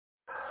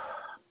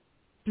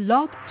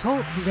Blog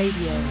Talk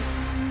Radio.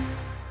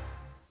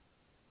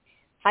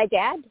 Hi,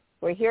 Dad.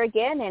 We're here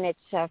again, and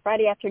it's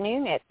Friday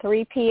afternoon at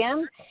 3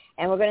 p.m.,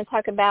 and we're going to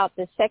talk about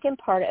the second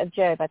part of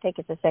Job. I think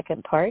it's the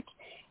second part.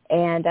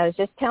 And I was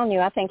just telling you,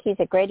 I think he's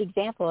a great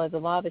example of the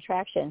law of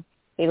attraction.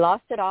 He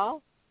lost it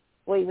all.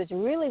 Well, he was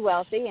really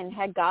wealthy and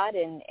had God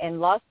and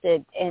lost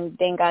it, and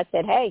then God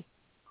said, hey,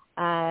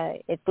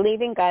 it's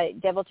leaving. God,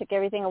 devil took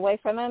everything away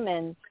from him,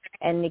 and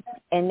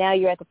now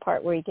you're at the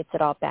part where he gets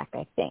it all back,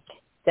 I think.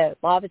 So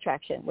law of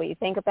attraction, what you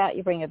think about,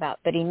 you bring about.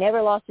 But he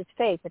never lost his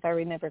faith, if I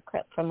remember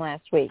from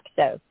last week.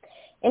 So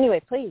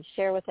anyway, please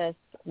share with us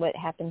what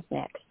happens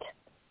next.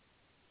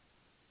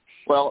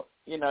 Well,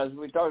 as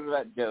we talked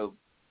about Job,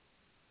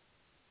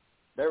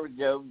 there was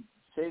Job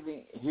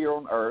sitting here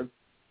on earth,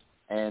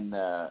 and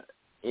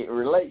it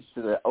relates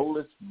to the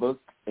oldest book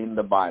in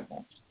the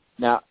Bible.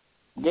 Now,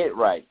 get it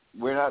right.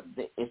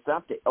 It's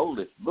not the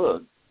oldest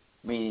book,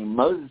 meaning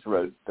Moses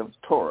wrote the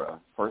Torah,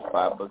 first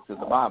 5 books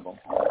of the Bible.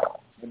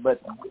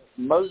 But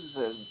Moses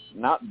is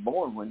not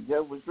born when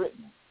Job was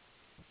written.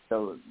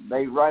 So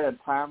they write a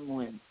time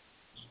when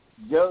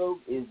Job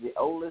is the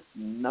oldest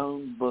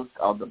known book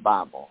of the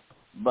Bible.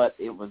 But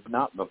it was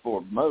not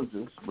before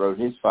Moses wrote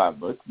his 5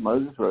 books.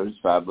 Moses wrote his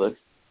 5 books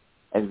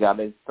as God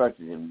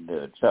instructed him to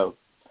do it. So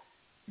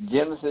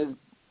Genesis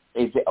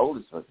is the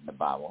oldest book in the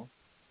Bible,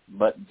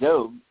 but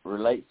Job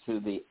relates to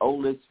the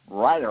oldest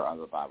writer of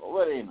the Bible.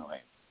 Well,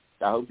 anyway,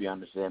 I hope you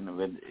understand.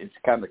 It's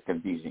kind of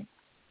confusing.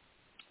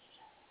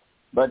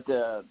 But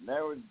there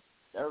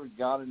was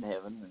God in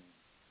heaven, and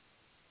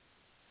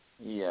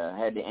he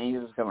had the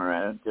angels come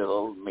around to a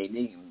little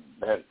meeting,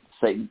 and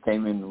Satan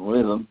came in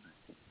with them.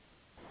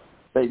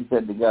 Satan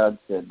said to God,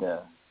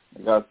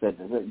 God said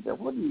to Satan,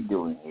 what are you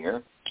doing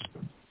here?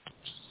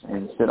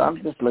 And he said,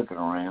 I'm just looking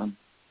around.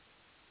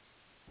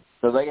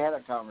 So they had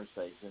a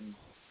conversation, and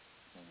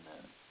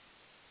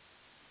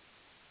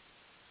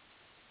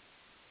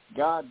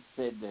God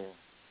said to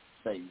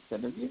Satan,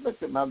 have you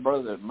looked at my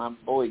brother, my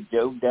boy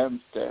Job down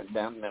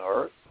the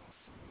earth?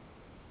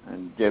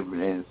 And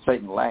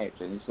Satan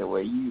laughed, and he said,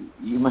 well, you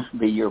must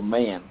be your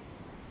man,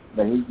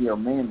 but he's your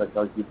man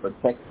because you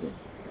protect him.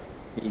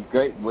 He's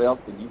great wealth,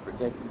 and you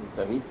protect him,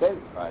 so he's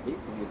satisfied. He's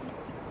forgiven.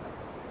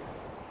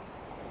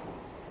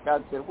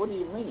 God said, what do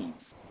you mean?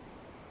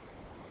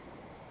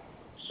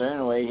 So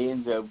anyway, he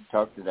and Job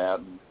talked it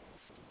out, and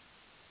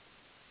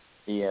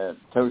he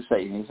told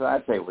Satan, he said, I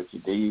tell you what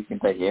you do. You can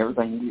take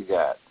everything you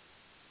got,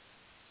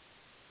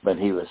 but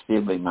he will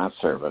still be my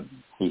servant.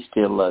 He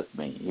still loves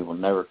me. He will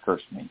never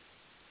curse me.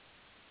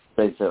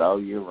 So he said, oh,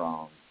 you're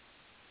wrong.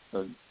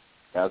 So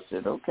God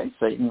said, okay,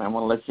 Satan, I'm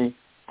going to let you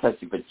touch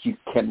it, but you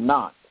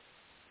cannot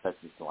touch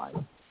his life.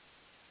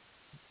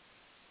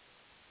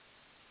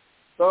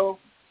 So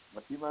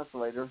a few months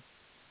later,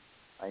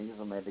 angels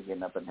were made to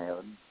get up in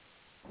heaven.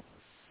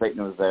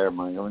 Satan was there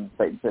among them,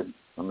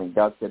 and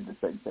God said to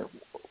Satan,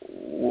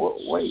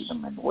 wait a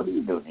minute, what are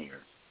you doing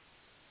here?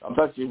 I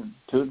thought you were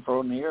to and fro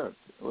on the earth.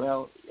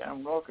 Well,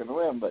 I'm walking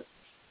around, but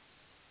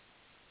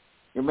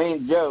your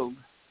man Job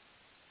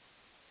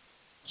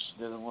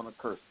doesn't want to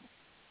curse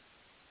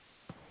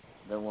me.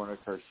 Doesn't want to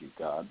curse you,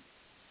 God.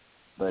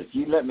 But if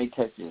you let me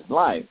touch his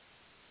life,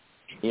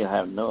 he'll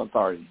have no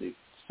authority to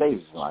save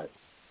his life.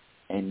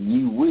 And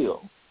he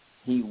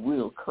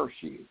will curse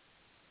you.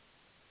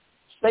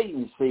 Satan,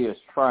 you see, is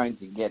trying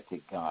to get to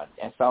God.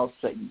 That's all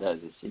Satan does,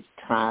 is he's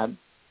trying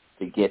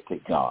to get to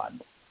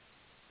God.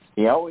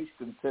 He always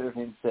considered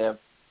himself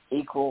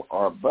equal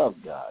or above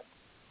God,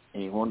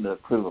 and he wanted to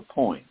prove a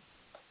point.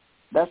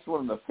 That's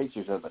one of the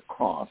features of the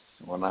cross.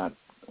 When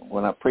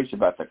I preach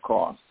about the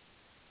cross,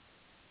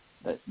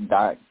 that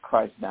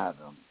Christ died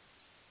on,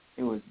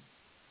 it was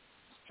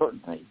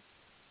certainly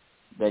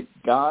that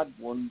God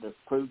wanted to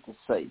prove to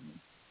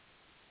Satan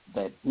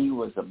that he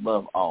was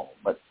above all.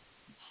 But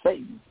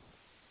Satan,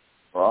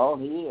 for all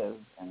he is,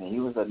 and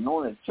he was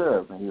anointed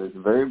cherub, and he was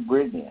very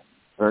brilliant,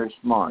 very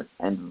smart,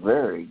 and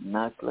very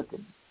nice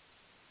looking.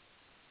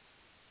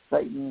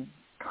 Satan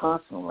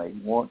constantly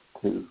wants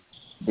to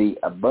be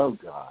above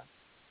God.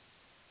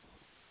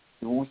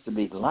 He wants to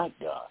be like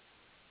God.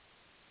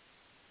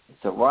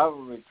 It's a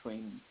rivalry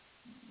between,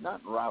 not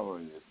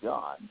rivalry with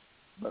God,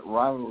 but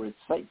rivalry with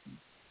Satan.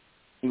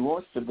 He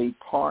wants to be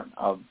part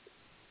of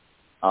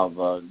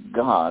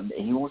God.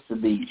 He wants to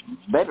be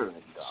better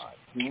than God.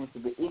 He wants to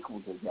be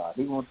equal to God.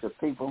 He wants the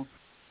people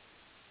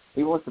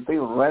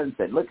around and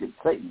say, look at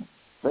Satan.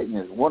 Satan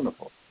is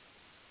wonderful.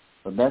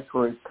 But that's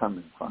where he's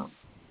coming from.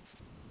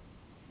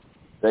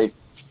 They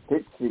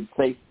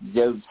take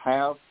Job's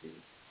house, his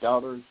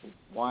daughters, his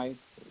wife,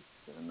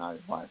 not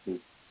his wife,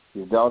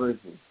 his daughters,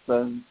 his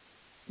sons,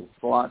 his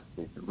flocks,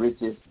 his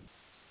riches,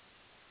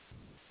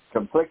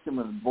 conflict him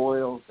with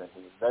boils, and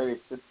he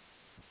buried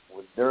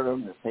with dirt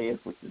on his head,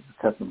 which is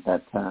the custom at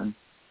that time,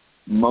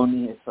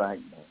 moaning his sight.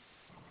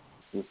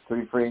 His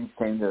 3 friends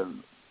came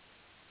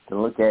to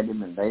look at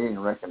him, and they didn't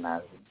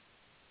recognize him.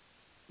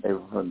 They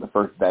were from the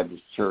First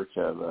Baptist Church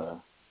of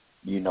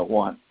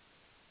you-know-what,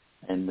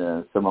 and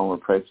some of them were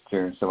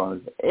Presbyterian, some of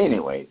them.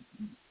 Anyway,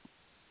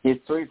 his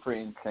 3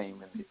 friends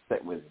came, and they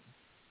sat with him.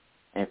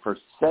 And for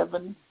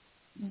 7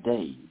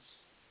 days,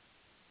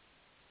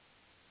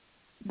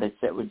 they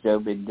sat with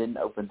Job and didn't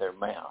open their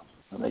mouth.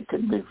 Well, they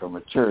couldn't be from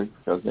a church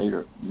because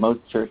most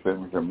church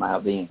members are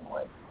mouthy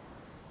anyway.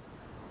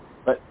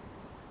 But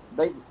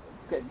they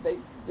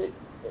just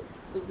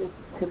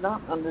could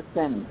not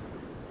understand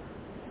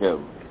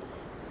Job.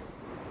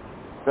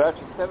 So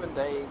after 7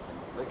 days,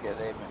 look at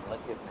him and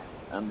look at him,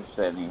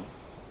 understanding.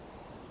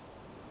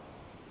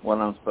 One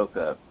of them spoke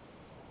up,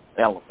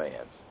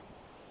 Eliphaz.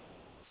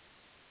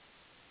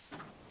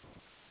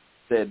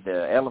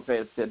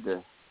 Eliphaz said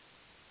to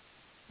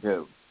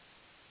Job,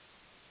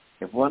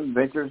 if one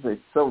ventures a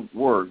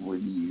word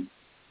with you,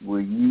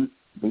 will you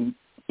be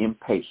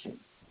impatient?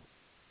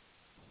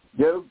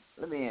 Job,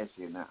 let me ask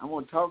you now. I'm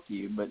going to talk to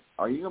you, but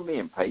are you going to be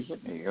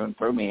impatient? Are you going to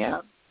throw me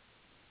out?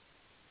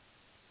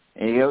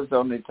 And he goes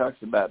on and he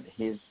talks about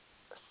his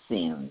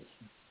sins.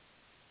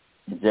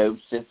 And Job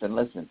sits and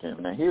listens to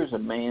him. Now, here's a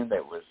man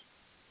that was,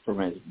 from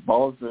his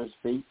balls to his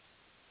feet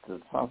to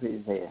the top of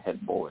his head,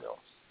 had boils.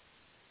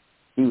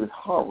 He was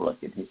horrible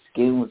looking. His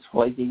skin was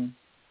flaking.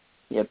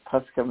 He had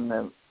pus coming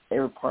out of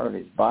every part of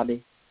his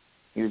body.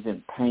 He was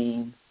in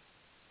pain,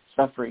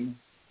 suffering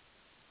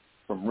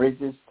from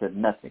riches to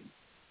nothing.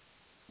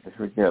 That's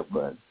where Job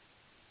was.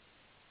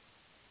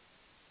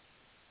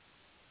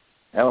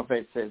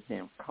 Eliphaz says to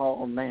him,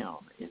 call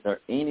now. Is there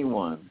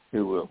anyone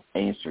who will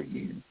answer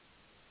you?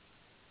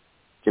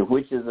 To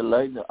which of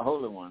the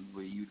Holy One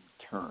will you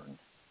turn?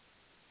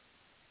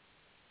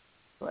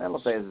 So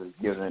Eliphaz is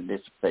given a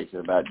dissertation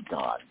about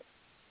God.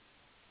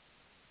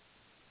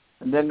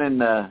 And then in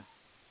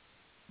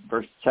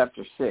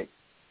chapter 6, it's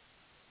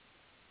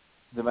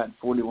about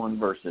 41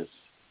 verses.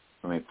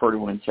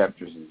 41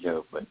 chapters in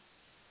Job, but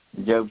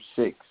in Job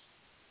 6,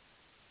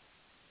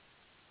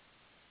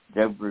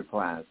 Job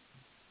replies,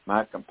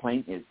 my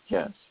complaint is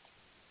just.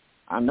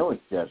 I know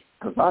it's just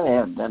because I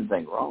haven't done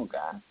anything wrong,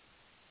 guys.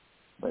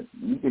 But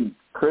you can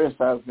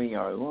criticize me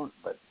all you want,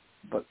 but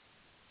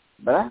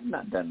I have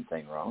not done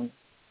anything wrong.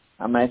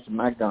 I'm asking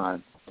my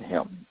God to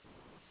help me.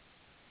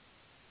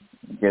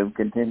 Job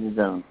continues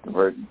on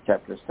to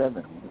chapter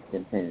 7. He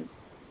continues,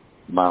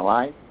 my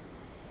life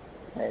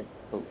has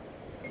hope.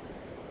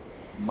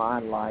 My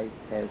life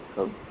has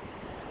hope.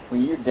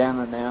 When you're down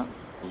and out,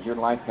 does your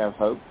life have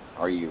hope?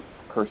 Or are you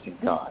cursing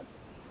God?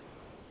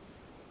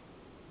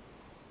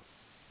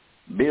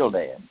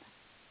 Bildad,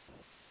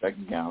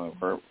 second guy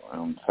over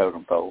on the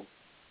totem pole,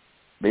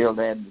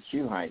 Bildad the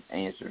Shuhite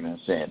answered and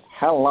said,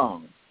 how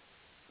long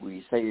will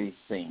you say these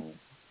things?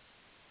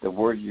 The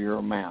words of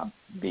your mouth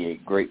be a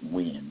great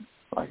wind,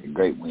 like a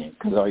great wind,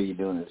 because all you're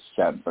doing is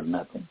shouting for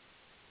nothing.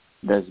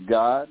 Does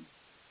God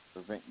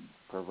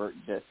pervert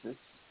justice,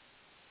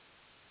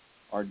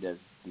 or does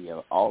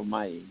the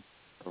Almighty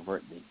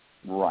pervert the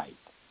right?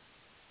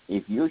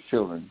 If your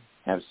children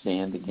have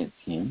sinned against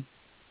him,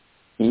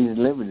 he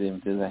delivered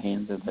them to the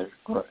hands of their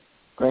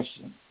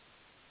transgression.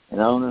 And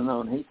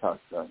on he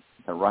talks about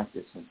the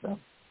righteousness of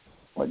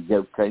what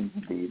Job claims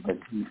to be, but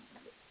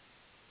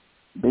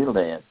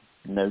Bildad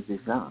knows he's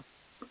not.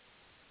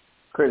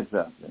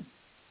 Criticizing.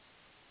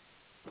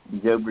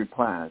 Job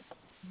replies,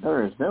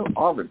 there is no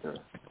arbiter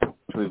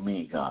between me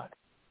and God.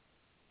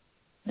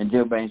 And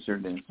Job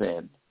answered and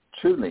said,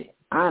 truly,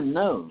 I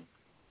know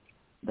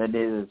that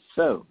it is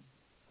so,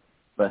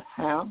 but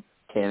how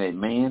can a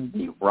man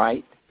be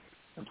right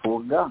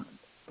before God?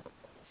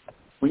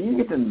 When you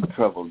get into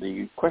trouble, do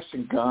you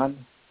question God?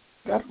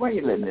 God, why are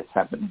you letting this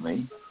happen to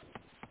me?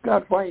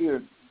 God, why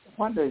did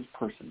this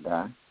person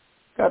die?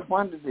 God,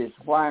 why did this?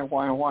 Why?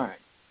 Why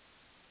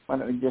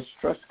don't we just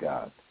trust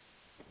God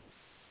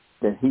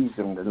that he's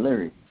going to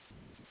deliver you?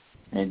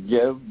 And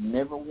Job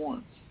never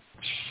once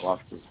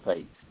lost his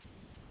faith.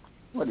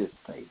 What is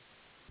faith?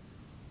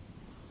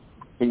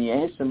 Can you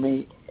answer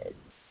me?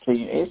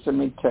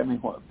 Tell me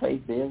what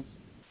faith is,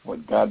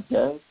 what God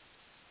does,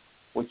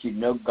 what you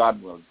know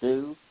God will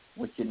do,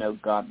 what you know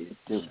God is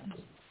doing.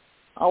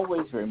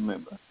 Always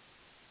remember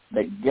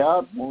that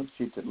God wants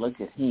you to look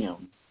at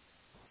him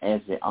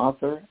as the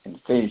author and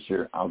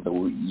finisher of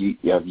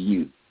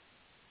you.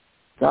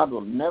 God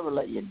will never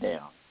let you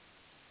down.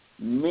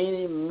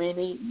 Many,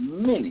 many,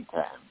 many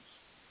times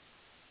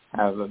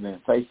have I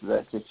been faced with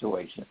that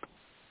situation.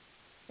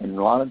 And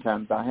a lot of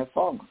times I have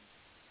fallen.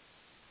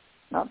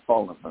 Not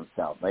fallen from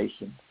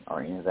salvation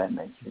or any of that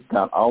nature.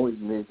 God always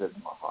lives in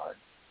my heart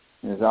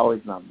and is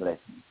always my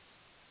blessing.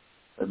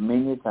 But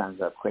many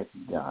times I've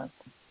questioned God.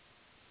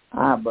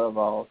 I, above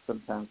all,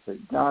 sometimes say,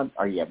 God,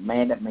 are you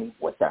mad at me?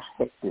 What the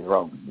heck is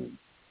wrong with you?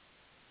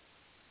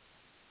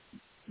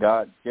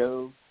 God,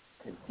 Job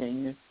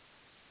continues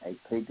a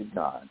plea to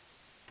God.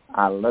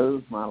 I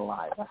loathe my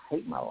life. I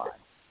hate my life.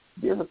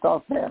 Have you ever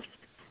thought that?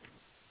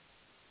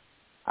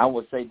 I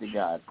will say to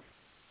God,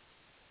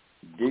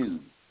 do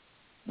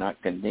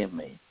not condemn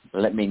me.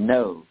 Let me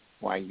know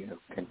why you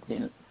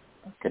contend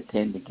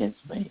against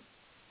me.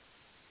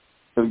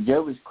 So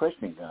Job is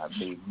questioning God,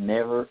 but he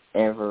never,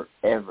 ever,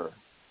 ever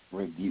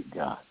rebuked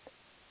God.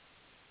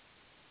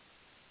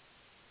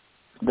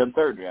 The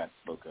third guy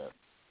spoke up,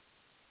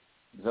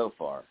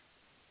 Zophar.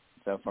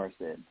 Zophar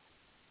said,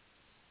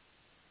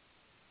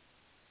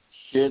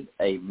 Should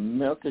a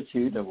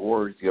multitude of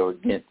words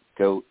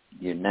go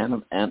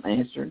unanimous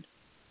unanswered,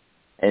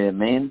 and a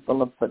man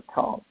full of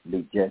talk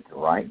be judged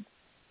right?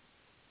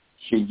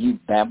 Should you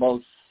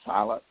babble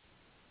silence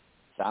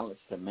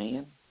to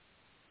man,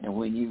 and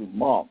when you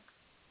mock,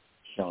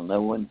 shall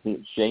no one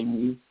shame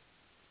you?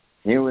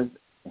 Here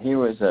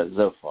was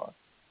Zophar.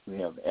 We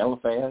have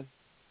Eliphaz,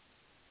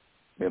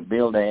 we have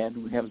Bildad,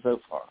 we have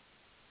Zophar,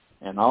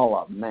 and all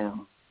of them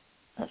now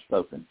have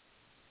spoken.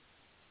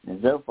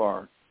 And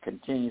Zophar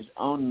continues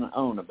on and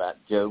on about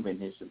Job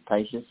and his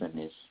impatience and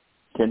his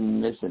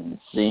tenderness and his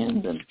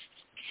sins, and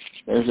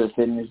there's a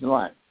sin in his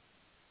life.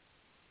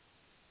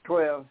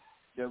 12,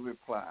 Job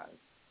replies,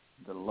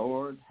 the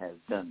Lord has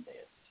done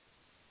this.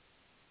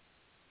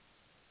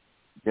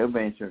 Job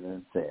answered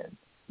and said,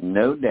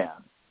 no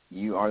doubt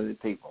you are the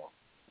people,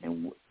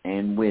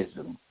 and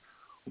wisdom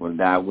will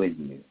die with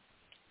you.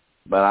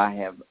 But I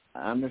have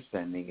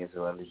understanding as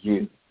well as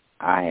you.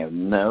 I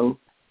am not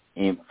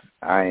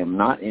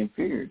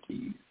inferior to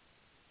you.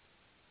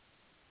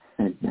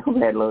 Job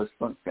had a little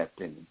spunk left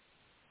in him.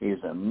 He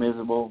was a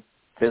miserable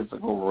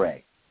physical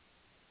wreck,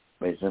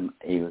 but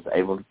he was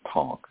able to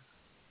talk.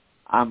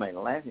 I'm a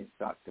laughing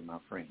stock to my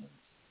friends.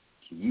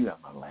 To you,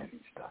 I'm a laughing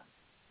stock.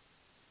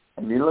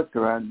 Have you looked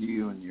around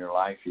you in your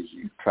life as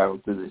you travel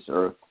through this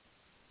earth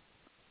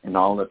and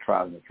all the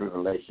trials and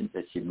tribulations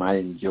that you might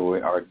enjoy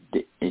or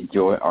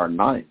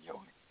not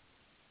enjoy,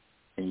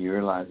 and you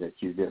realize that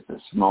you're just a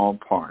small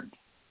part?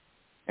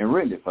 And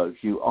really, folks,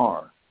 you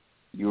are.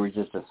 You are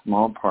just a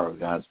small part of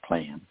God's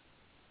plan.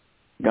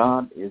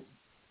 God is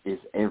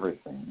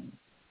everything.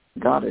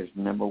 God is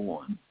number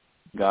one.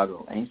 God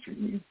will answer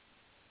you.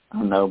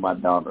 I know my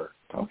daughter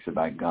talks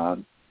about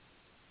God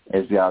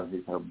as God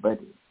is her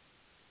buddy.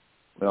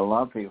 But a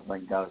lot of people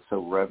think God is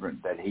so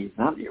reverent that he's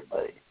not your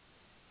buddy.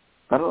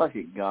 But I look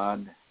at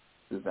God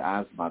through the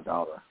eyes of my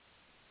daughter,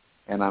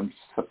 and I'm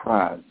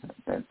surprised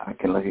that I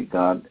can look at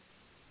God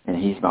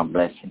and he's my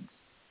blessings.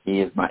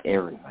 He is my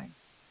everything.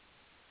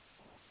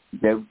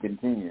 Job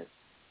continues,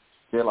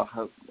 still I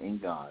hope in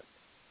God.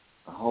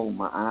 Behold,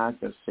 my eyes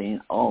have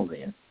seen all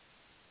this.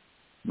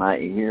 My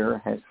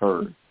ear has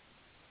heard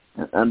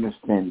and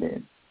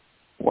understanded.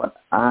 What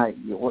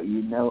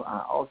you know,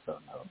 I also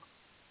know.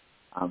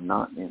 I'm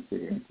not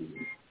inferior to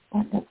you.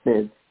 Like I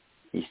said,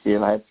 he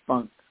still had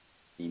spunk.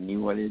 He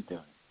knew what he was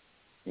doing.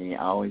 And he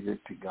always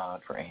looked to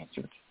God for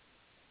answers.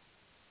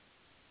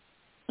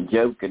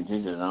 Job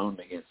continued on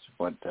against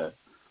what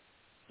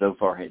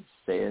Zophar had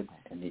said,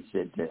 and he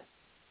said that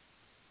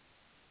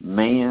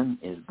man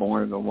is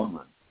born of a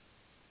woman.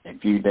 In a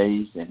few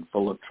days and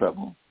full of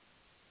trouble.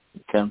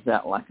 He comes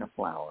out like a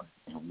flower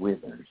and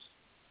withers.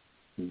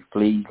 He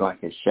flees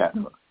like a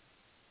shadow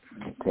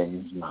and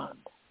continues not.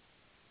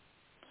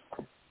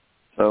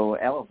 So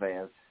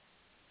Eliphaz,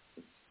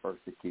 his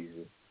first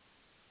accuser,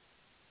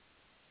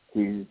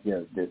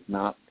 Job does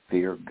not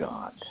fear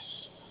God.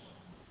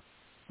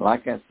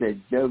 Like I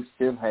said, Job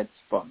still had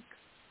spunk.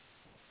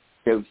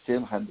 Job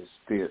still had the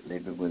Spirit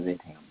living within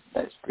him,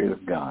 that Spirit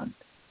of God.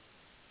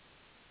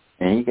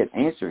 And he could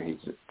answer his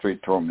three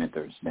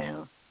tormentors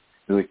now,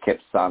 who had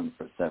kept silent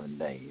for 7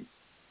 days.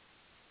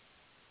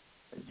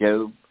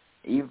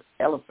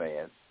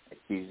 Eliphaz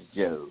accuses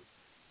Job,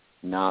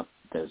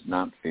 does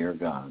not fear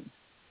God.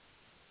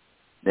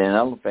 Then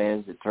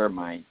Eliphaz the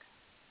Temanite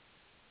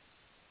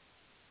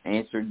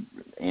answered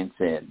and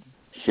said,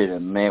 should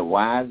a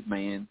wise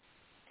man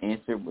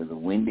answer with a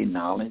windy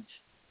knowledge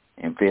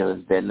and fill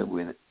his belly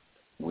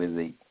with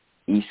the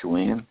east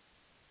wind?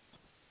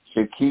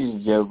 She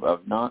accuses Job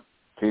of not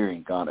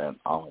fearing God at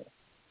all.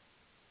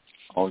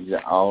 All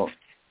Job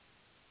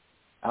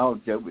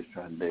was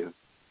trying to do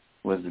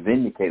was to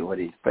vindicate what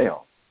he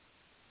felt.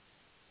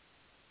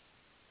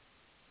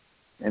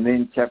 And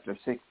then chapter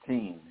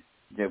 16,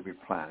 Job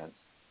replies,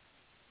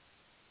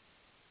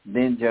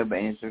 then Job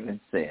answered and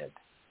said,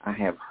 I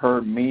have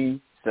heard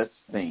many such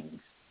things,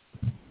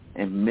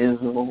 and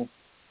miserable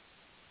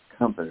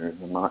comforters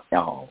are not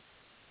all,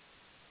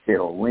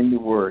 till windy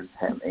words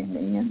have an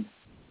end.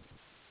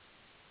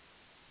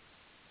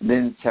 Then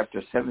in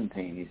chapter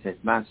 17, he says,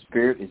 my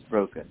spirit is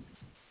broken.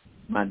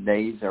 My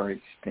days are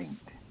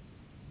extinct.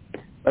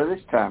 By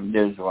this time,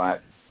 Job's wife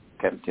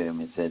came to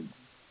him and said,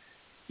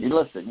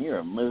 you're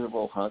a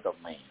miserable hunk of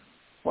man.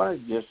 Why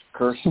don't you just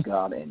curse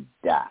God and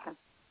die?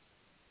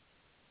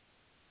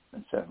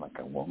 That sounds like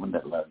a woman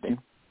that loved him.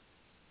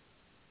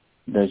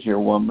 Does your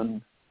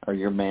woman or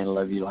your man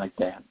love you like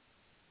that?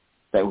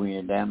 That when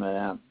you're down and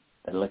out,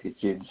 they look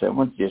at you and say,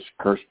 why don't you just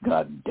curse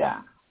God and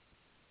die?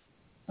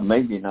 Or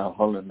maybe you're not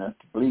holy enough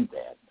to believe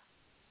that.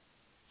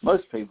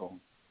 Most people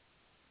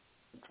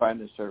trying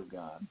to serve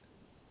God,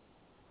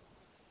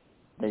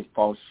 they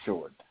fall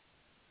short.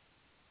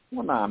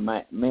 Well, now,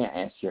 may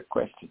I ask you a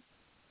question?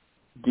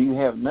 Do you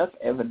have enough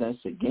evidence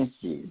against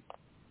you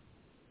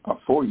or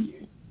for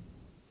you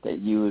that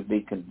you would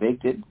be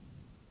convicted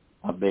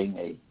of being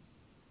a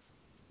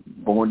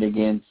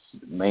born-again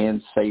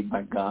man saved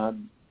by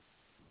God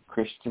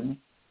Christian?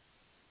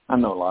 I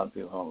know a lot of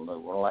people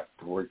don't like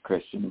the word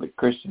Christian, but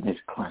Christian is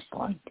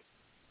Christ-like.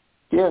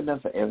 Do you have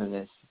enough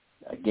evidence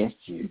against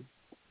you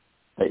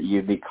that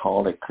you'd be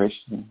called a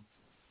Christian?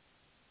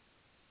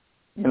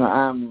 You know,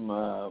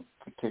 I'm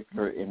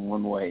particular in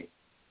one way.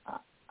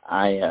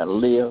 I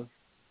live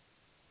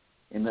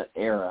in the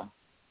era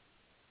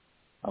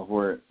of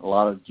where a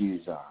lot of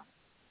Jews are.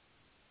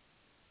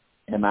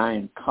 And I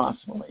am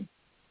constantly,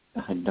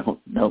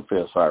 don't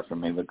feel sorry for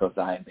me because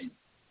I have been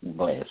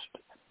blessed.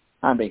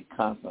 I've been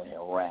constantly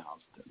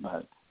aroused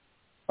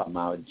by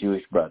my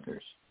Jewish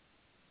brothers.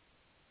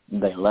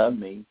 They love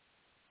me,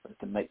 but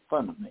they make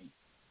fun of me.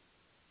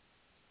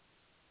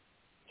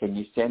 Can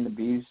you stand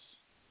abuse?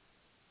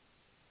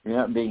 You're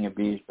not being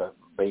abused by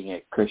being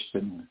a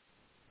Christian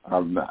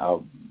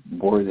or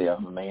worthy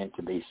of a man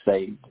to be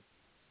saved.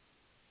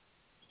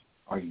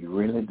 Are you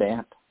really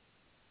that?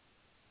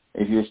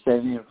 If you're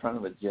standing in front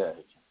of a judge,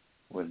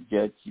 would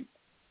a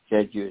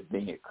judge you as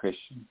being a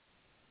Christian,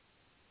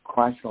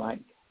 Christ-like?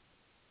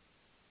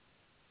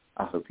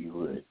 I hope you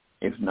would.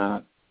 If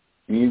not,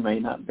 you may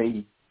not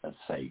be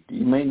saved.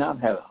 You may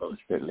not have the Holy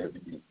Spirit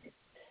living in you.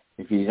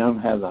 If you don't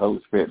have the Holy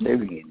Spirit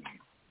living in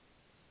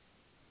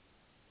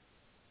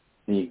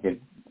you, you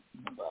could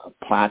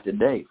apply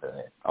today for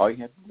that. All you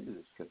have to do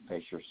is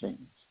confess your sins.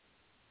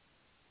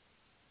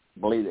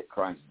 Believe that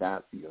Christ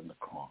died for you on the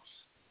cross,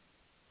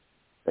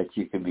 that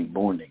you can be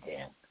born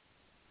again.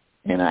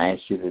 And I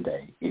ask you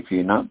today, if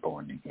you're not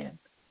born again,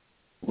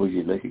 will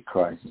you look at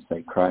Christ and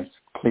say, Christ,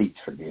 please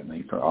forgive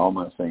me for all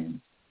my sins,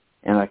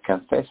 and I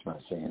confess my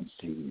sins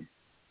to you.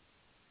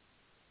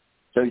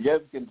 So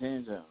Job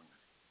continues on.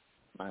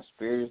 My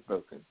spirit is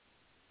broken.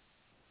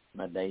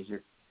 My days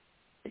are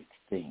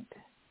extinct.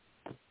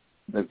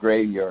 The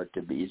graveyard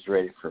to be is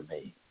ready for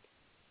me.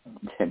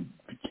 And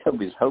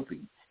Job is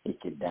hoping he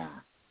could die.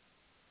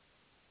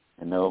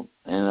 And old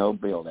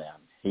Bill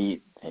down,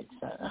 he takes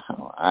that.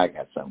 Oh, I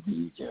got something for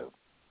you, Job.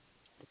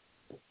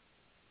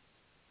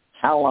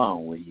 How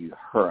long will you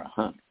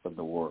hunt for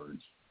the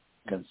words?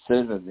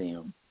 Consider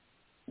them,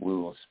 we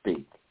will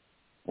speak.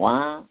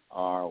 Why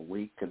are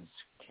we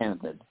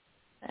counted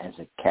as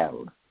a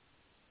cattle?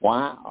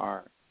 Why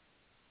are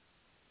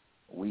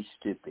we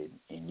stupid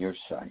in your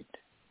sight?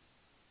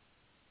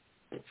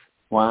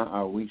 Why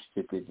are we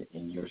stupid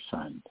in your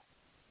sight?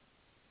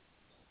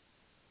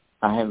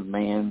 I have a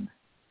man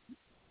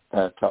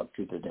that I talked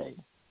to today.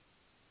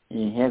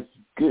 He has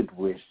good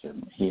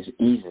wisdom. He's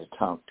easy to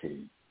talk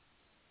to.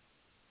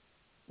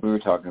 We were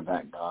talking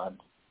about God.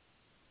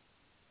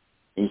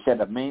 He said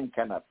a man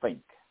cannot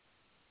think.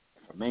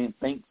 If a man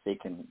thinks, he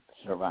can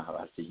survive.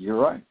 I said, you're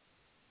right.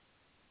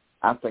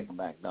 I think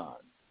about God,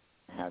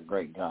 how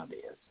great God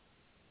is,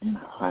 and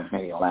how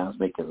he allows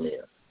me to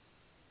live.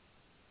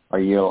 Are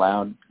you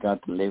allowed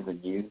God to live in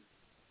you?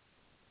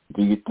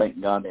 Do you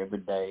thank God every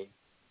day,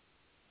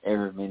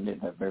 every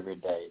minute of every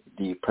day?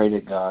 Do you pray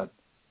to God?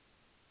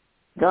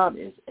 God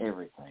is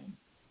everything.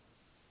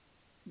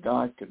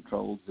 God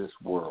controls this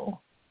world.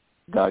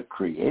 God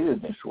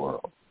created this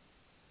world.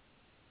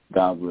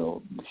 God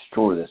will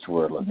destroy this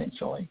world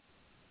eventually.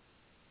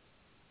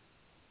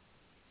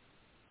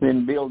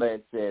 Then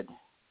Bildad said,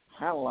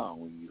 how long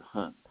will you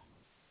hunt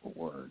for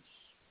words?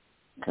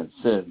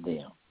 Consider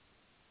them,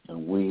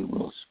 and we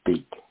will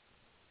speak.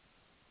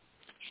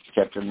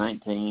 Chapter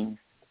 19,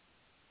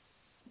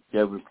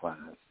 Job replies,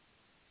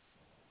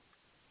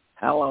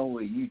 how long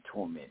will you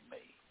torment me?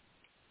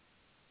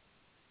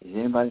 Is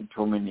anybody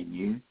tormenting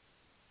you?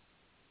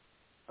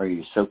 Are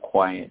you so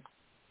quiet,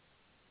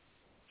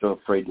 so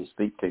afraid to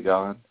speak to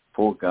God,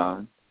 for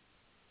God?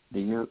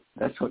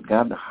 That's what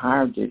God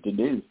hired you to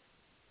do.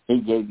 He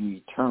gave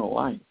you eternal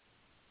life.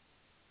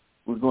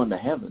 We're going to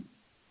heaven.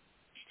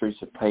 Streets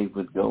are paved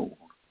with gold.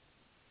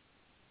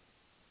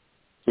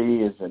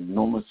 City is an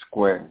enormous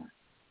square.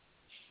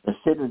 The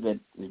city that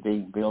is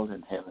being built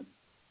in heaven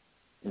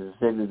is a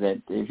city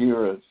that if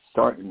you're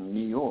starting in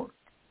New York,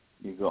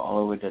 you go all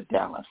the way to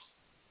Dallas,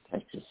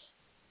 Texas.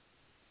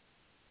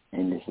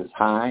 And it's as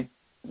high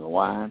and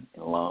wide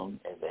and long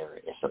as ever.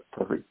 It's a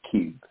perfect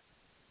cube.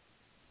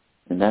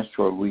 And that's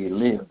where we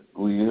live.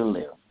 We will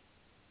live.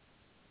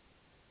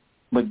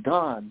 But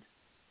God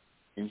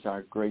is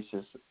our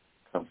gracious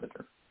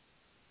comforter.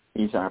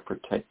 He's our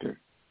protector.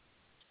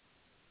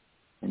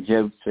 And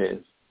Job says,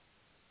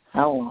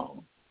 how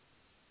long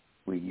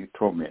will you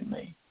torment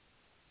me?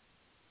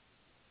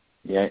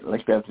 Yeah,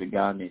 let's go to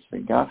God and say,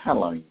 God, how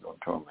long are you going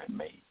to torment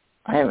me?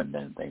 I haven't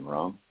done anything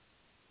wrong.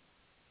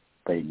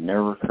 They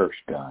never cursed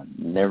God,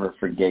 never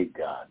forgave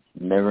God,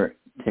 never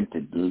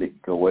attempted to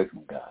go away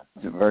from God.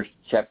 So verse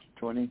chapter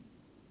 20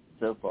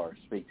 so far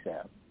speaks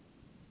out.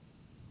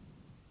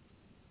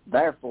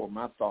 Therefore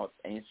my thoughts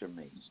answer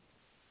me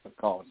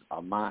because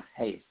of my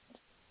haste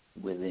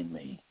within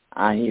me.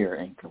 I hear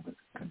and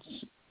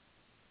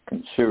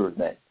consider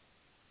that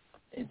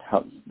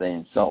they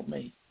insult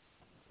me.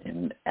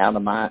 And out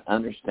of my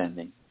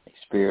understanding, a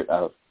spirit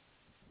of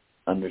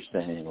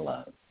understanding and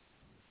love.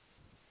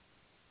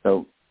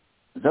 So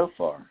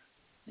far,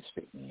 he's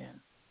speaking out.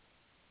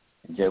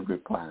 And Job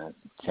replies,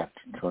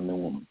 chapter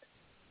 21,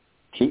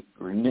 keep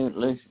renewed,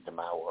 listen to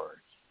my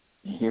words.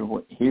 Hear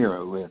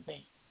with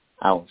me.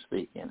 I will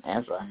speak, and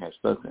after I have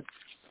spoken,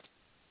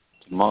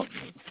 to mock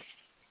me.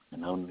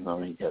 And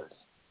on he goes.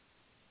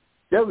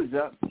 Job is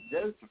up.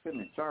 Job's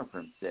feeling sorry for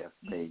himself,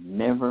 but he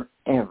never,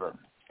 ever,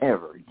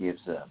 ever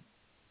gives up.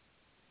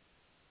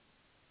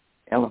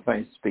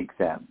 Eliphaz speaks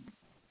out.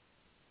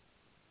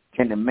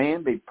 Can a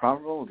man be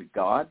profitable to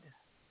God?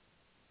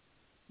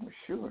 Well,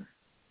 sure.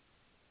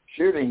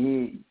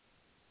 Surely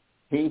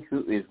he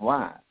who is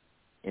wise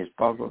is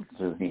profitable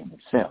to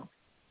himself.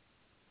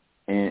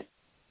 And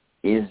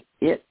is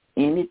it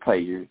any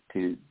pleasure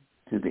to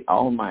the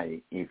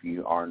Almighty if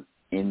you are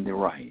in the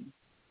right,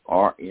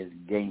 or is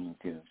gain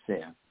to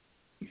himself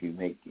if you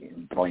make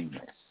him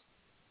blameless?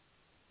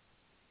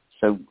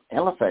 So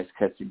Eliphaz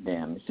cuts it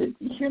down and said,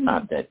 you're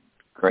not that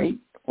great.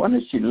 Why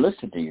don't you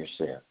listen to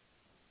yourself?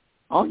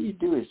 All you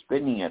do is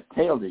spinning a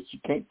tale that you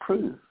can't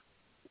prove.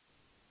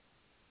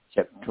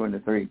 Chapter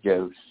 23,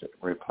 Job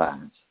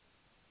replies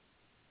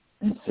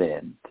and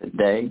said,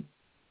 today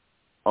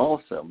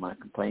also my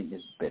complaint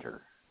is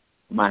bitter.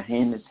 My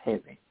hand is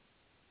heavy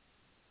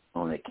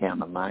on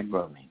account of my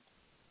groaning.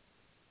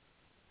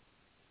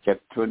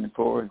 Chapter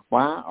 24,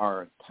 why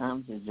are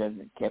times of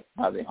judgment kept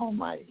by the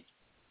Almighty?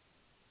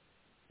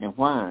 And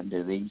why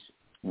do these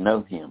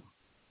know him,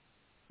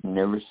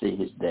 never see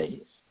his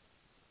days?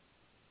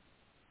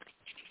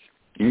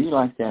 Do you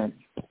like that?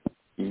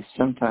 Do you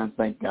sometimes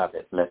think God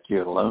has left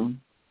you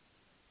alone?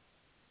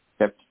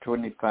 Chapter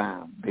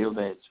 25,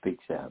 Bildad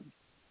speaks out.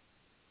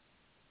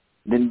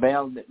 Then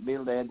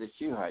Bildad the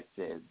Shuhite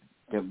said,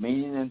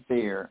 dominion and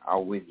fear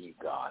are with you,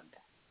 God.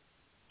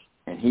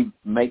 And he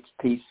makes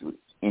peace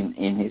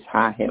in his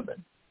high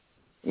heaven.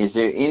 Is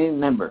there any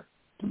number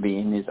to be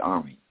in his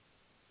army?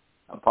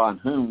 Upon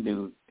whom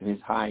do his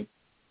height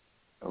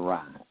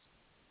arise?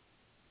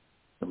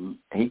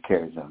 He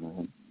carries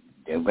on.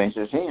 Job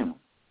answers him.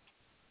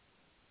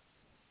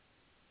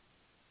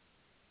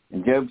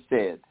 And Job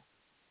said,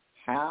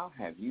 how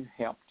have you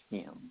helped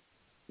him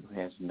who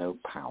has no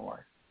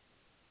power?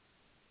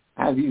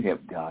 How have you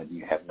helped God?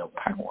 You have no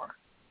power.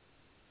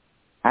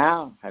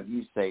 How have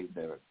you saved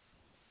the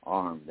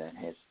arm that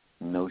has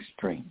no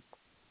strength?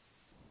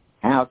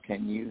 How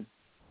can you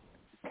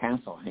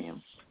counsel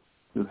him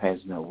who has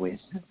no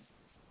wisdom?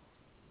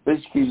 This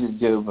accuses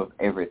Job of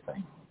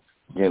everything.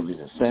 Job is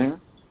a sinner.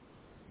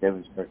 Job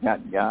has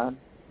forgotten God.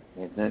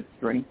 He has no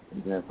strength.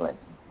 He has no blessing.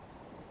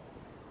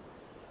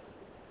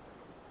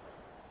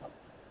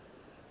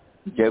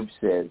 Job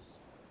says,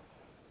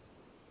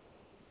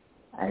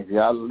 as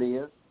God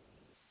lives,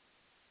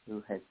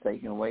 who has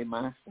taken away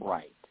my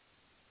right,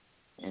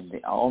 and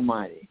the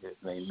Almighty has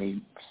made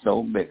me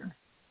so bitter,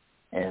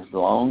 as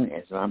long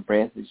as my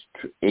breath is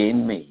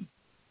in me,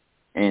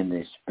 and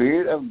the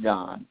Spirit of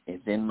God is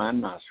in my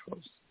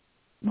nostrils,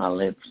 my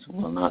lips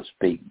will not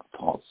speak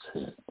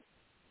falsehood.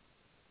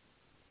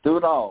 Through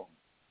it all,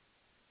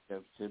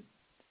 Job said,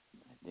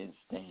 I didn't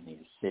stand in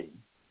his city.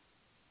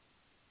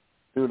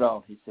 Through it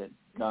all, he said,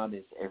 God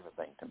is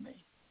everything to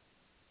me.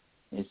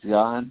 Is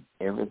God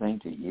everything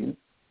to you?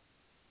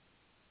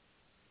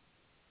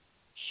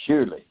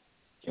 Surely,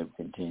 Job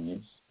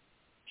continues,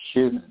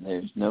 surely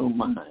there's no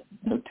mind,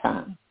 no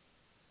time,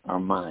 or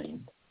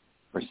mind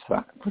for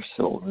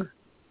silver,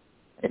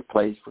 a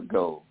place for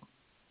gold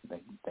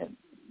that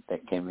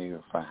can be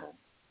refined.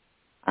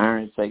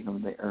 Iron is taken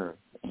from the earth,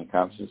 and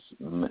copper is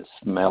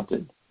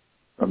smelted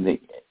from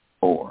the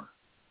ore,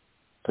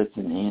 puts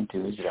an end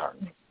to his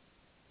darkness.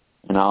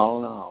 And all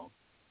in all,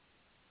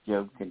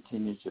 Job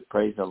continues to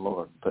praise the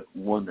Lord, but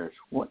wonders,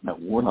 what in the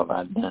world have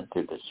I done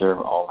to deserve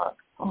all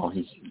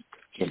he's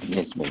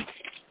against me?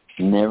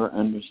 Never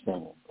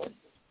understand that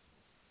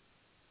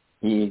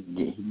he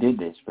did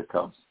this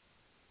because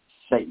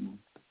Satan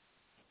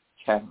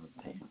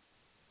challenged him.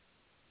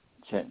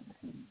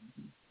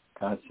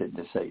 God said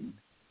to Satan,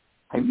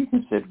 have you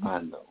considered my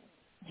law,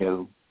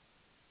 Job?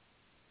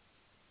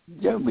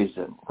 Job is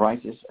a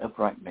righteous,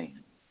 upright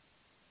man.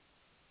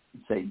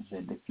 And Satan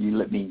said, if you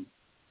let me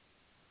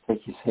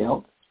take his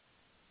health,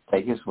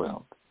 take his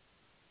wealth,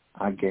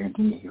 I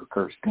guarantee he'll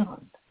curse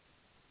God.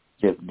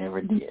 Job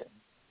never did.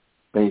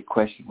 But he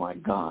questioned why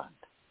God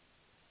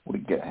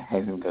would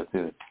have him go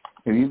through it.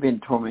 Have you been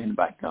tormented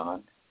by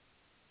God?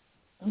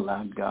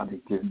 Allowed God to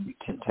give you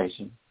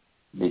temptation?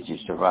 Did you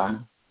survive?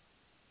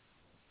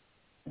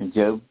 And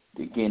Job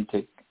again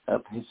took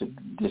up his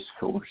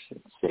discourse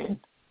and said,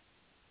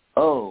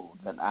 oh,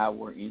 that I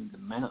were in the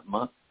months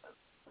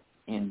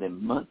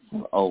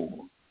of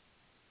old,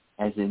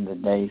 as in the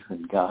days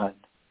when God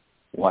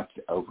watched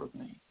over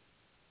me.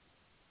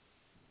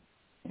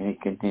 And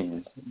it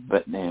continues,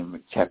 but now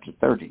chapter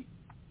 30.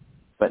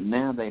 But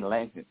now they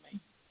laugh at me,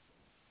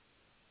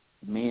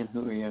 men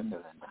who are younger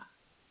than I,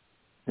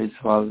 whose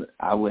father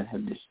I would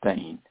have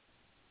disdained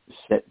to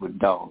set with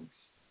dogs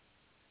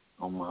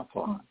on my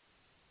flock.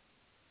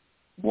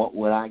 What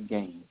would I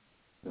gain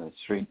for the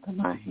strength of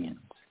my hands?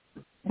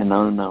 And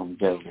on and on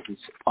Job.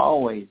 He's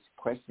always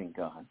questioning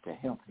God to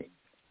help him.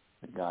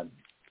 But God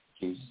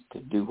chooses to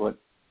do what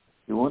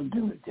he wanted to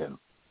do with Job.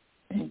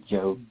 And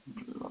Job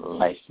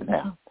lashed it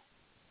out.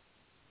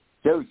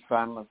 Job's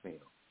final appeal.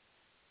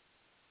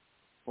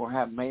 for I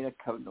have made a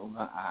covenant with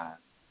my eyes.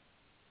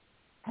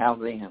 How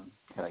then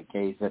could I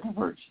gaze at a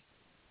virgin?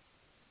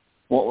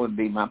 What would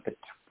be my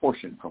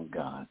portion from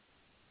God,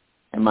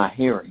 and my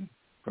hearing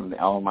from the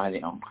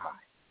Almighty on high?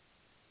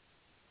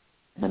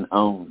 And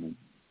on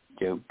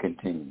Job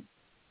continued.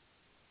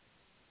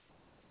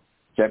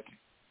 Chapter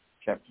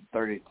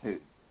 32.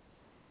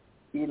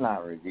 Eli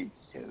rebukes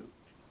Job.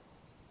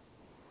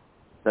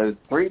 So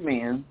 3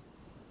 men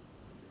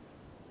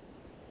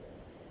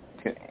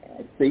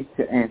cease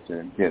to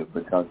answer Job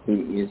because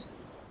he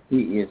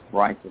is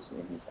righteous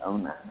in his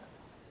own eyes.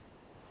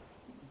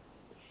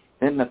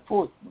 Then the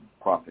 4th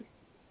prophet,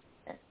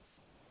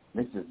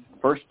 this is the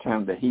first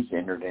time that he's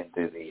entered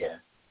into the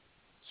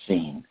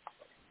scene.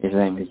 His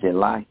name is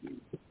Elihu.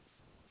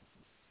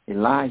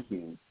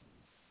 Elihu,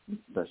 this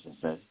person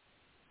says,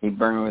 he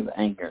burned with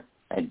anger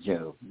at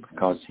Job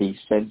because he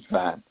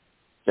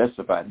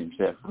justified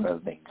himself rather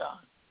than God.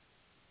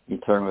 He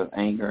turned with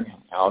anger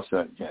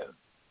also at Job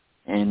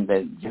and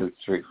at Job's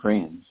 3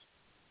 friends.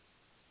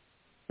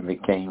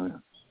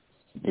 Declared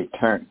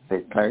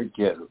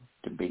Job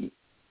to be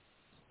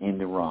in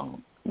the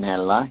wrong. Now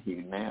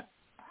Elihu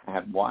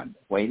had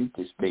waited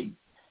to speak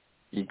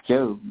to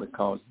Job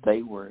because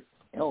they were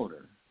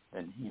elder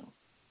than him.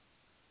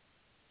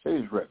 So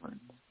he was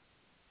reverend.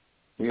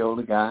 3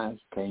 older guys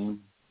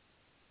came,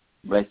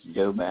 blessed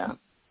Job out,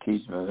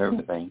 accused him of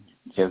everything.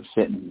 Job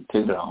sitting and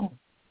took it all.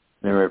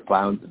 They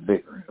replied with the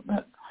vigor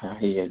about how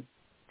he had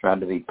tried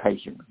to be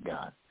patient with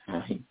God, how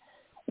he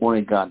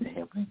wanted God to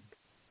help him.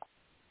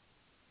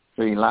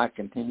 So Eli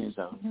continues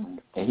on.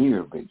 He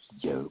rebukes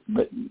Job,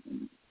 but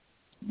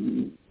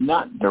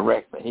not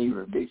directly. He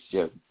rebukes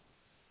Job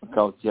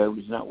because Job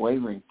is not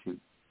wavering to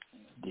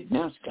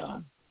denounce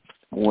God.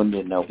 One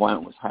didn't know why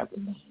it was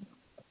happening to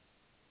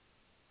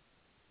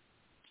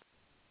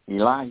him.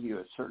 Elihu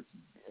asserts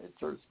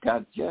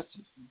God's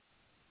justice.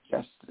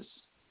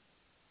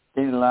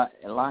 Then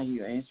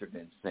Elihu answered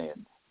and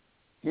said,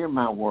 "Hear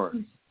my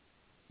words,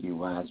 you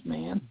wise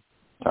man,"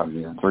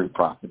 talking to the 3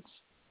 prophets.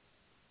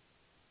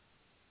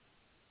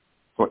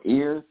 "For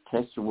ear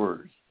tests the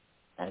words,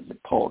 as the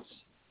pulse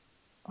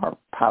or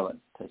palate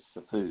tests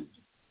the food.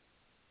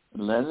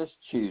 Let us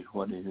choose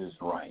what is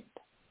right.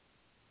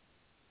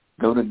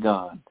 Go to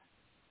God,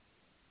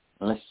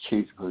 and let's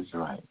choose who's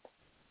right."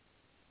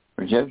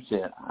 For Job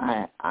said,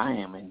 I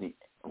am in the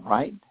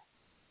right,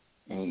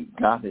 and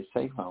God has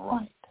taken my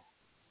right.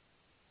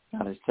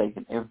 God has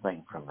taken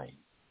everything from me.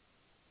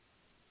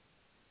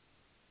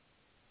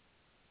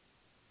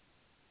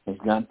 Has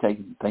God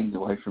taken things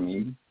away from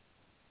you?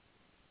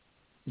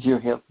 Is your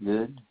health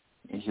good?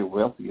 Is your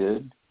wealth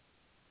good?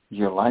 Is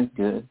your life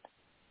good?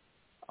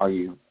 Are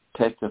you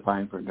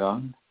testifying for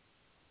God?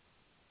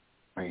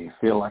 Or you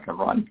feel like a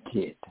rotten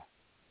kid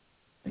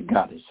and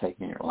God has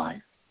taken your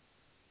life?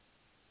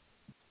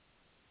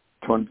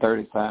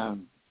 20:35,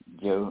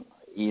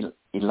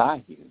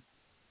 Elihu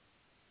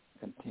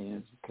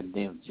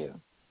condemns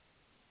Job.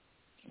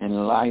 And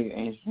Elihu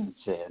answered and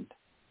said,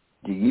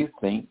 "Do you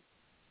think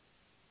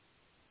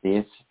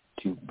this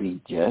to be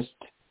just?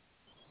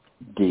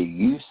 Do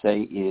you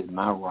say it is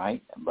my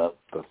right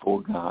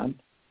before God?"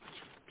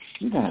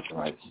 You don't have the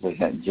right to say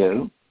that,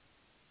 Job.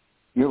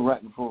 You're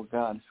right before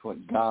God. It's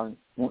what God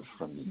wants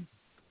from you.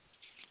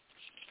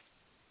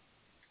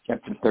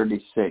 Chapter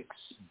 36,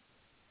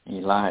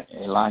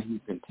 Elihu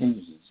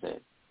continues and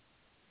said,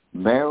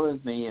 "Bear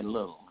with me a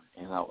little,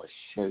 and I will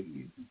show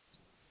you,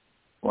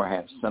 for I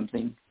have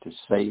something to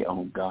say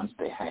on God's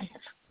behalf."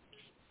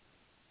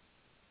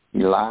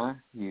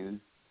 Elihu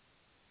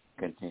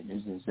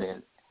continues and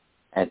said,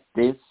 "At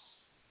this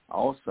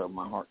also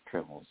my heart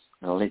trembles,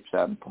 and lips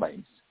out of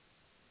place.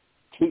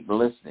 Keep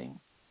listening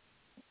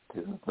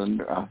to the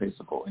thunder of his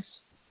voice."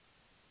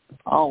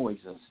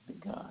 Always listen to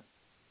God.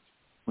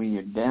 When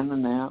you're down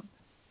and out,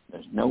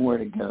 there's nowhere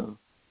to go,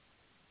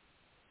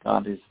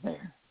 God is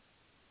there.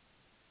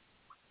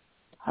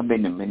 I've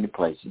been to many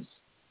places,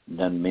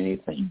 done many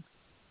things.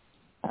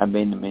 I've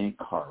been to many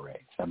car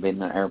wrecks. I've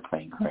been in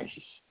airplane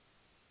crashes.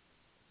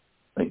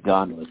 But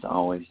God was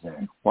always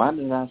there. Why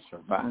did I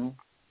survive?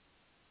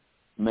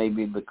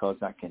 Maybe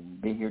because I can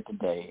be here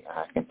today.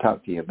 I can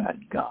talk to you about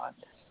God.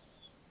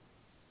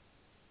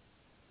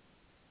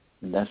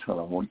 And that's what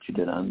I want you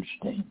to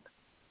understand.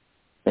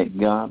 That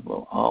God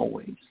will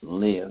always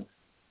live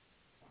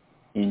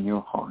in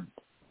your heart.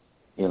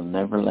 He'll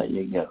never let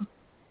you go.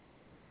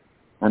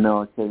 I know I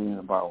was sitting in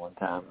a bar one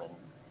time in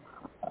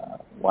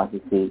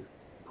Waikiki,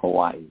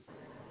 Hawaii.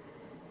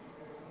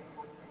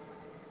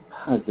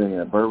 I was drinking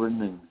a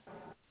bourbon and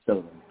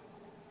soda.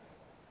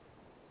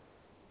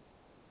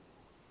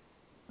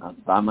 I was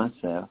by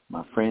myself.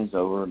 My friend's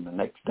over in the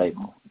next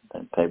table,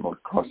 that table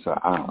across the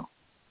aisle.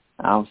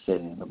 I was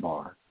sitting in the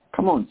bar.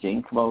 "Come on,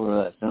 Gene, come over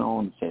to us." And I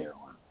want to see everyone.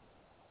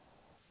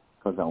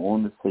 Because I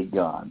wanted to see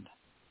God.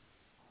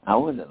 I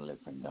wasn't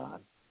living for God.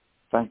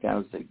 In fact, I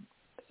was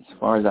as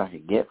far as I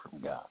could get from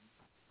God.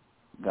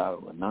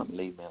 God would not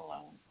leave me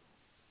alone.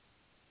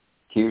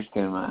 Tears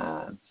came in my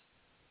eyes.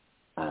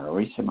 I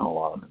reached in my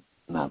wallet,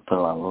 and I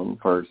pulled out a little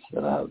verse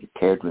that I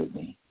carried with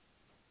me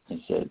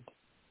and said,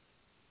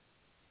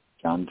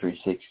 John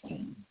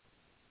 3:16.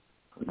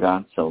 For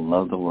God so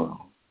loved the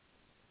world.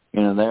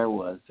 You know, there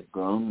was a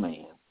grown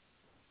man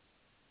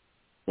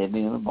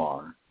sitting in a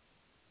bar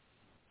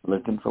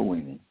looking for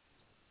women.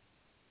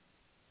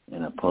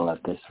 And I pull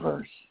out this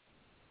verse.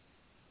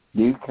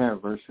 Do you carry a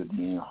verse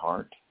within your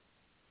heart?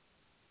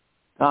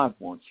 God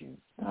wants you.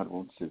 God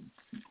wants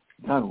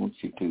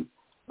you to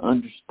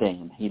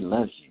understand He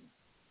loves you.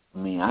 I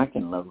mean, I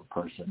can love a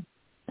person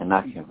and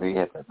I can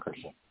forget that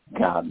person.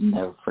 God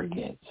never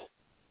forgets.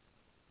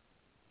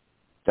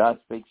 God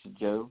speaks to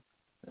Job.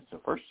 That's the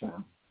first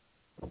time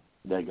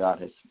that God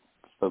has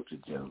spoke to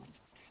Job.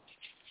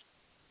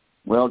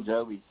 Well,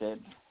 Job, he said,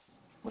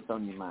 what's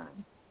on your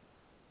mind?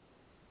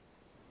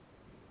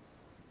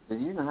 Do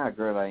you know how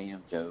great I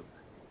am, Job?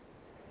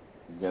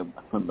 Job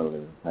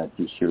unbelievable that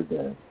he sure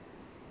does.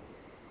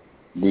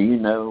 Do you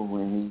know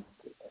when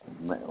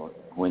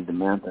the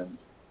mountain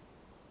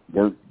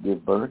goats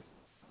give birth?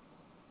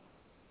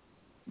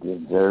 You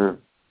observe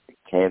the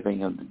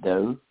calving of the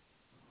doe.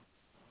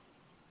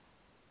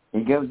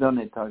 He goes on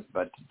and talks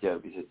about to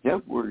Job. He says,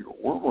 Job, where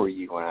were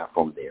you when I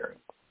formed the earth?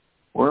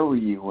 Where were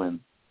you when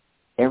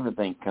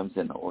everything comes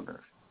in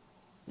order?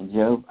 And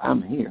Job,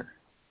 I'm here.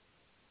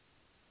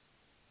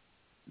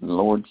 The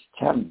Lord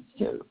challenged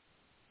Job.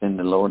 Then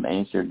the Lord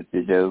answered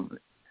to Job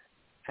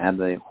out of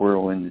the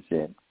whirlwind and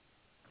said,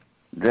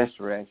 dress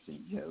rashly,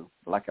 Job,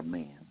 like a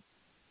man.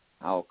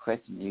 I will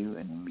question you,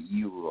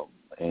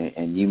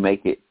 and you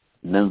make it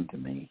known to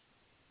me.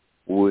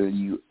 Will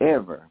you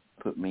ever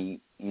put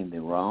me in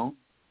the wrong?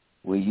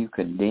 Will you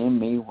condemn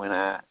me when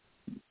I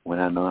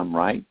know I'm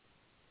right?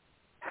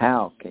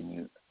 How can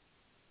you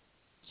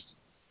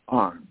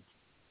arm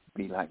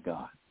be like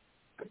God?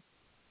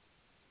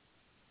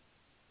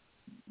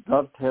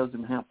 God tells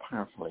him how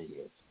powerful he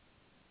is,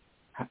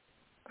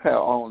 how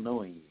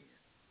all-knowing he is.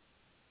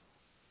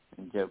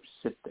 And Job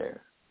sit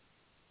there,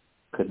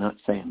 could not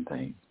say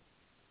anything.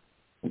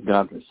 And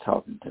God was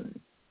talking to him.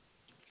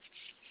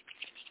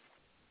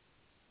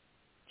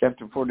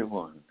 Chapter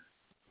 41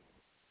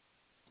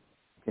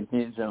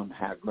 continues on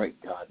how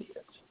great God is.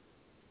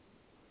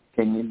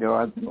 Can you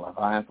draw the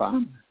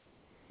Leviathan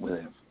with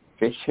a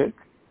fish hook?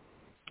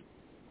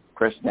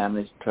 Press down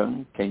his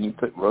tongue? Can you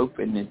put rope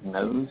in his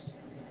nose?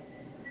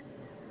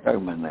 Throw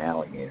him in the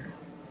alligator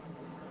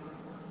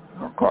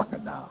or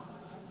crocodile.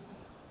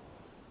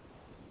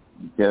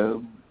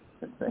 Job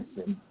confessed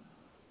him.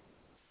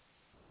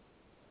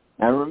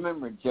 Now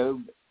remember,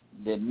 Job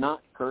did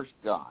not curse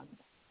God.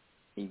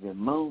 He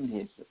bemoaned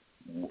his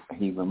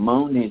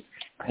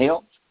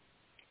health,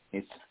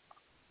 his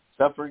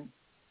suffering.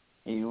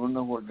 He didn't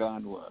know where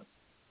God was.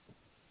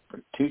 For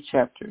 2.5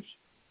 chapters,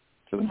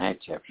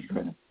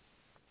 really,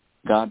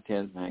 God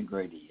tells him how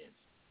great he is.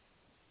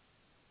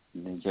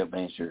 And then Job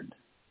answered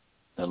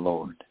the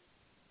Lord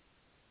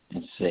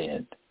and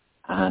said,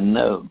 I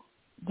know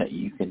that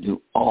you can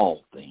do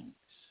all things,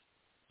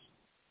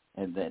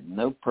 and that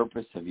no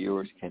purpose of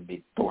yours can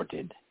be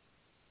thwarted.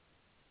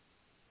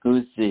 Who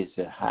is this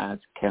that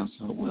hides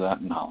counsel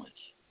without knowledge?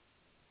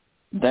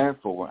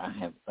 Therefore I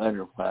have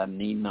uttered what I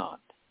need not.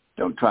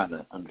 Don't try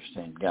to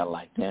understand God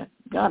like that.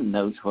 God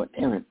knows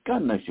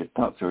God knows your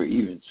thoughts or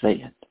even say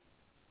it.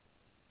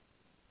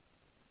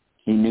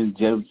 He knew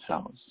Job's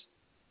thoughts.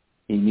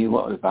 He knew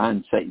what was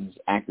behind Satan's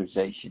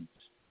accusations.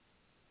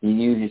 He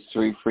knew his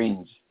 3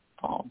 friends'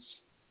 faults.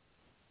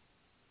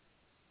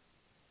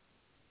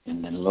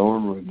 And the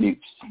Lord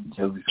rebukes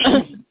Job's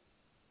friends.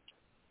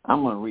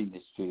 I'm going to read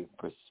this to you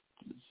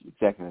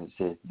exactly what it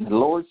says. The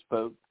Lord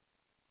spoke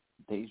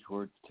these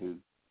words to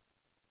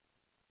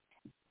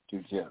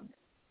Job.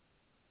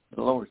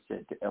 The Lord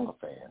said to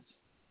Eliphaz,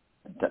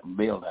 and to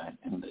Bildad,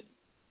 and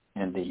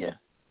the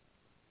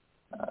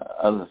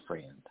other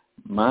friend,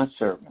 my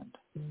servant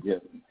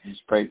Job has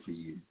prayed for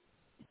you,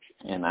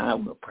 and I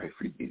will pray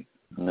for you,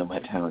 no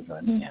matter how it's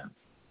right now.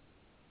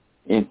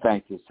 In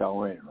fact, it's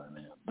already right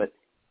now. But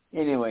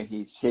anyway,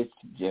 he says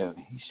to Job,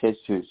 he says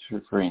to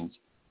his friends,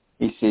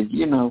 he says,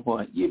 you know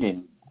what? You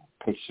didn't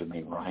picture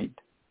me right.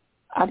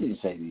 I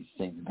didn't say these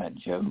things about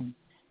Job.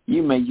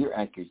 You made your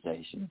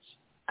accusations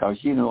because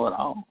you know it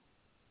all.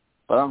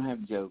 But I don't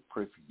have Job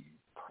pray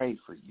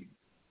for you.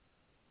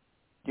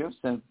 Do you have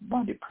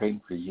somebody praying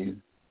for you?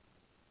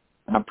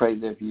 I pray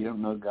that if you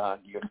don't know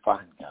God, you'll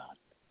find God.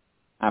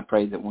 I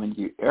pray that when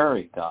you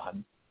are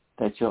God,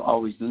 that you'll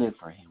always live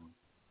for him.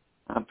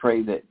 I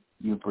pray that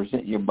you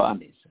present your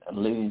bodies a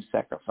living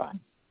sacrifice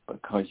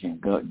because you're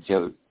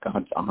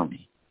God's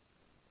army.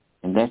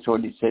 And that's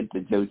what he said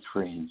to Job's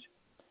friends.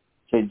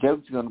 He said,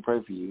 Job's going to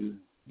pray for you,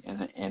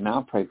 and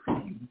I'll pray for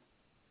you.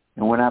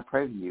 And when I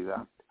pray for you,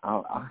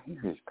 I'll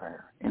hear his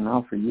prayer, and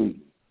I'll forgive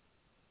you.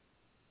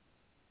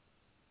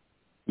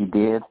 He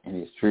did, and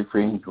his 3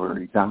 friends were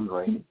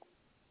exonerated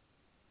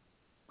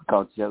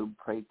because Job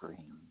prayed for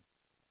him.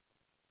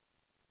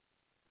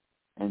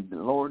 And the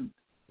Lord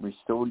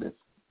restored the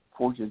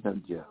fortunes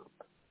of Job,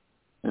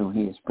 whom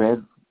he has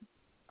prayed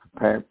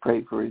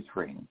for his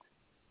friends.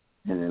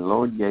 And the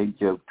Lord gave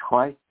Job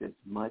twice as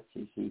much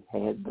as he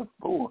had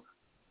before.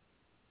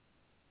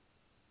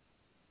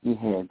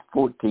 he had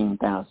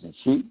 14,000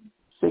 sheep,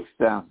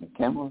 6,000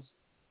 camels,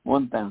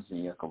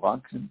 1,000 yoke of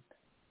oxen,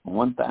 and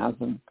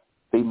 1,000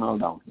 female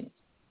donkeys.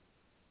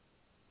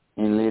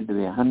 And he lived to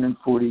be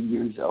 140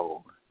 years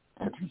old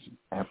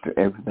after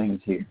everything was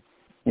here.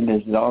 And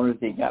his daughters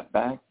he got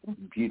back were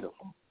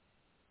beautiful,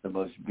 the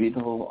most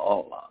beautiful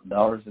all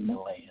daughters in the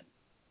land.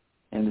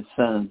 And the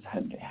sons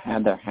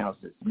had their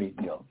houses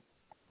rebuilt,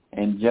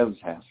 and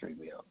Job's house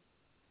rebuilt.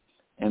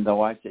 And the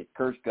wife said,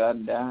 curse God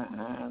and die.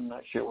 I'm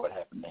not sure what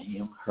happened to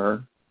him,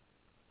 her,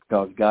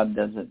 because God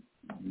doesn't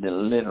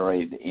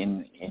alliterate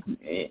in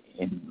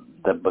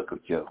the book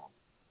of Job.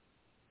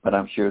 But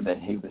I'm sure that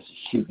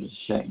she was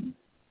ashamed.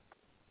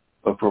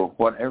 But for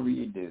whatever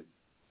you do,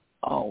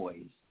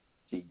 always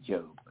see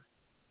Job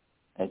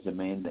as a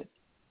man that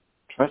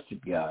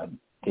trusted God.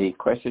 Did he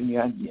question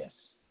God? Yes.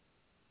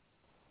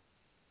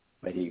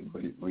 But he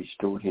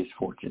restored his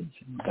fortunes.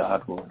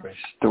 God will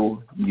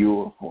restore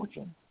your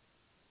fortune.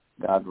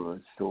 God will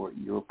restore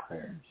your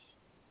prayers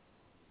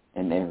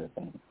and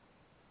everything.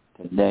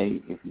 Today,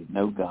 if you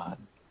know God,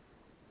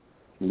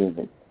 live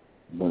it,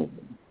 live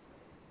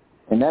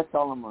it. And that's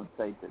all I'm going to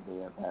say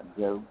today about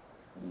Job.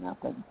 And I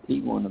think T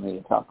wanted me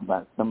to talk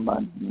about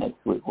somebody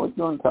next week. What do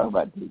you want to talk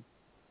about, T?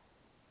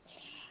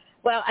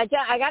 Well, I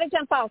got to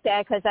jump off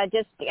that because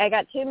I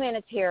got 2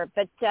 minutes here.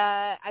 But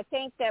I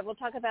think that we'll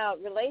talk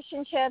about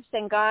relationships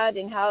and God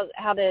and how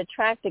to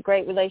attract the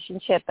great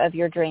relationship of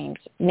your dreams,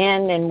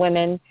 men and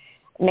women,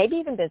 maybe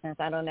even business.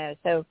 I don't know.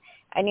 So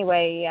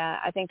anyway,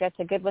 I think that's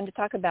a good one to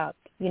talk about.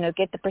 You know,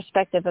 get the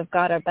perspective of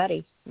God, our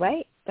buddy,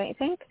 right? Don't you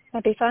think?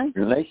 That'd be fun.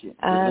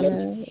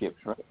 Relationships,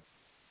 right?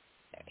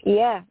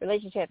 Yeah,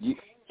 relationships.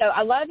 So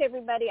I love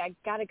everybody. I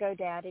got to go,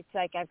 Dad. It's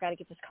like I've got to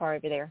get this car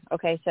over there.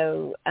 Okay,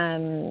 so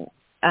I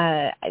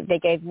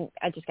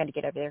just got to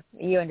get over there.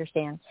 You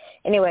understand.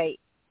 Anyway,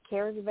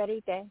 care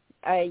everybody.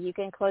 You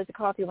can close the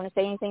call if you want to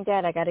say anything,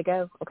 Dad. I got to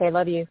go. Okay,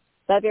 love you.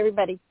 Love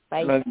everybody.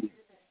 Bye. Love you.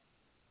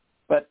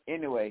 But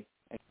anyway,